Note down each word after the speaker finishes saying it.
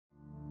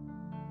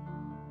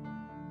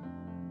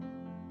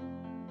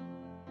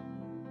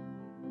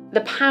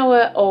The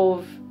power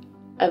of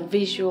a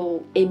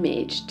visual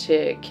image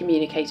to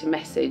communicate a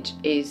message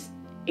is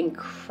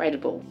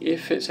incredible.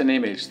 If it's an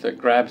image that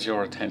grabs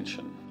your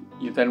attention,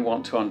 you then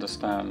want to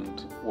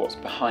understand what's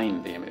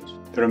behind the image.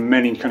 There are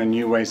many kind of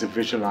new ways of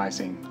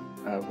visualizing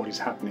what is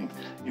happening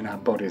in our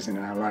bodies and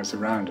in our lives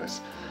around us.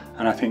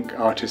 And I think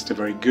artists are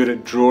very good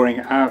at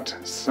drawing out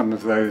some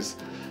of those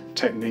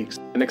techniques.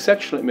 An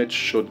exceptional image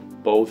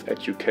should both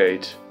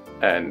educate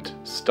and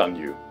stun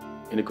you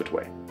in a good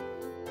way.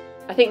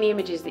 I think the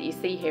images that you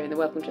see here in the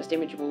Wellcome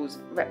Image Awards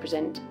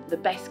represent the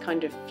best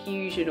kind of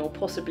fusion or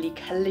possibly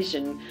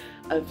collision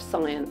of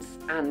science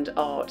and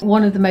art.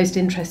 One of the most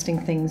interesting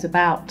things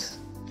about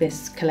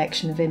this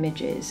collection of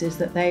images is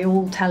that they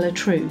all tell a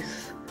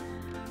truth,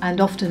 and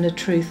often a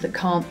truth that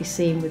can't be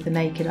seen with the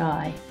naked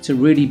eye. It's a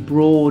really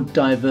broad,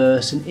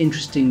 diverse and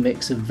interesting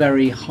mix of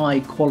very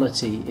high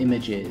quality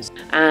images.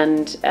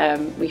 And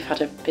we've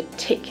had a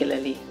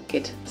particularly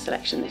good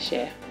selection this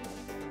year.